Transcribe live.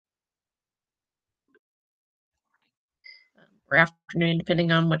or afternoon,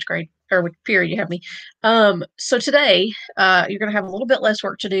 depending on which grade or which period you have me. So today, you're going to have a little bit less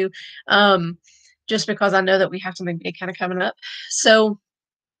work to do, um, just because I know that we have something big kind of coming up. So,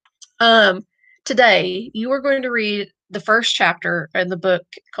 um, today you are going to read the first chapter in the book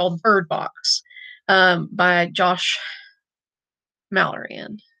called Bird Box, by Josh Mallory,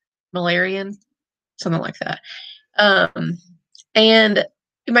 Malarian, something like that. Um, and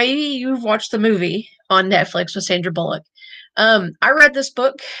maybe you've watched the movie on Netflix with Sandra Bullock. I read this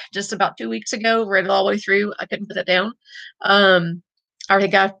book just about 2 weeks ago, read it all the way through. I couldn't put it down. Um, I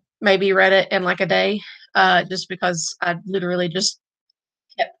think I maybe read it in like a day, just because I literally just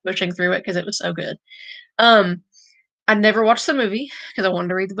kept pushing through it because it was so good. Um, I never watched the movie because I wanted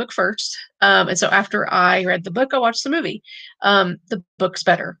to read the book first. And so after I read the book, I watched the movie. The book's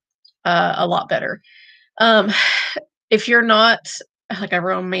better, a lot better. Um, if you're not like a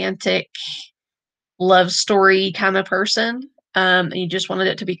romantic love story kind of person, and you just wanted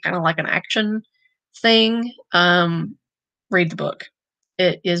it to be kind of like an action thing, read the book.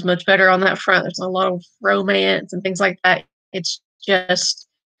 It is much better on that front. There's a lot of romance and things like that. It's just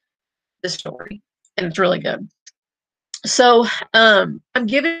the story, and it's really good. So, I'm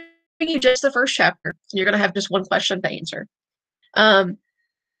giving you just the first chapter. You're going to have just one question to answer. Um,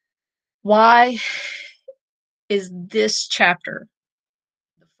 why is this chapter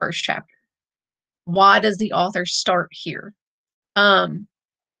the first chapter? Why does the author start here? Um,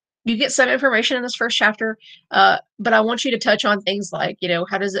 you get some information in this first chapter, but I want you to touch on things like,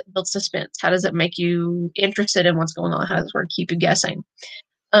 how does it build suspense? How does it make you interested in what's going on? How does it sort of keep you guessing?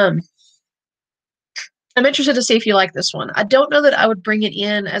 Um, I'm interested to see if you like this one. I don't know that I would bring it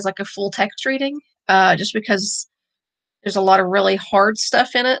in as like a full text reading, just because there's a lot of really hard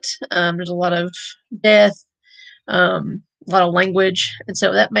stuff in it. There's a lot of death, a lot of language, and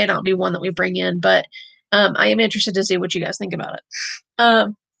so that may not be one that we bring in. But I am interested to see what you guys think about it.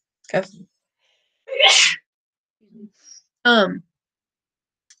 Um, okay. um,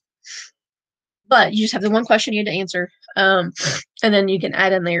 but you just have the one question you need to answer, and then you can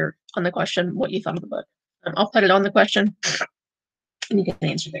add in there on the question what you thought of the book. I'll put it on the question, and you can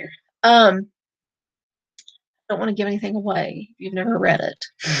answer there. Don't want to give anything away if you've never read it.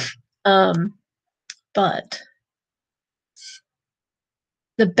 Um, but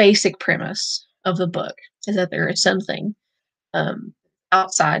the basic premise of the book is that there is something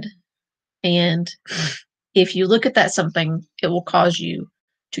outside, and if you look at that something, it will cause you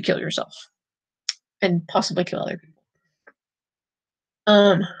to kill yourself and possibly kill other people.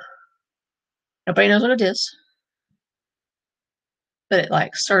 Nobody knows what it is, but it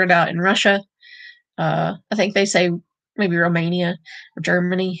like started out in Russia. I think they say maybe Romania or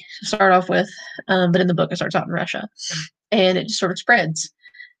Germany to start off with, but in the book it starts out in Russia, and it just sort of spreads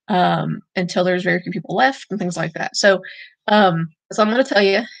until there's very few people left and things like that. So I'm going to tell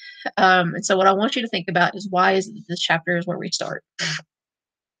you. And so what I want you to think about is why is this chapter is where we start.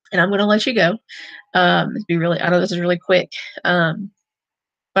 And I'm going to let you go. I know this is really quick,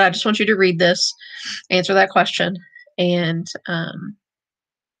 but I just want you to read this, answer that question, and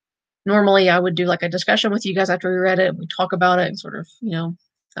normally I would do like a discussion with you guys after we read it. We talk about it and sort of,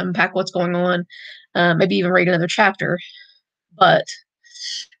 unpack what's going on, maybe even read another chapter. But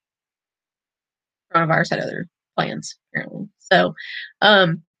coronavirus had other plans, apparently. So,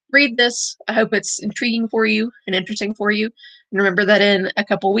 read this. I hope it's intriguing for you and interesting for you. And remember that in a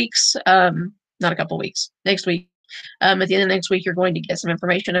couple weeks, not a couple weeks, next week, at the end of next week, you're going to get some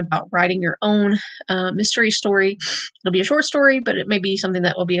information about writing your own mystery story. It'll be a short story, but it may be something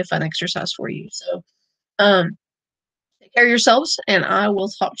that will be a fun exercise for you. So, take care of yourselves, and I will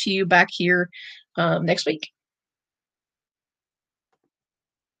talk to you back here next week.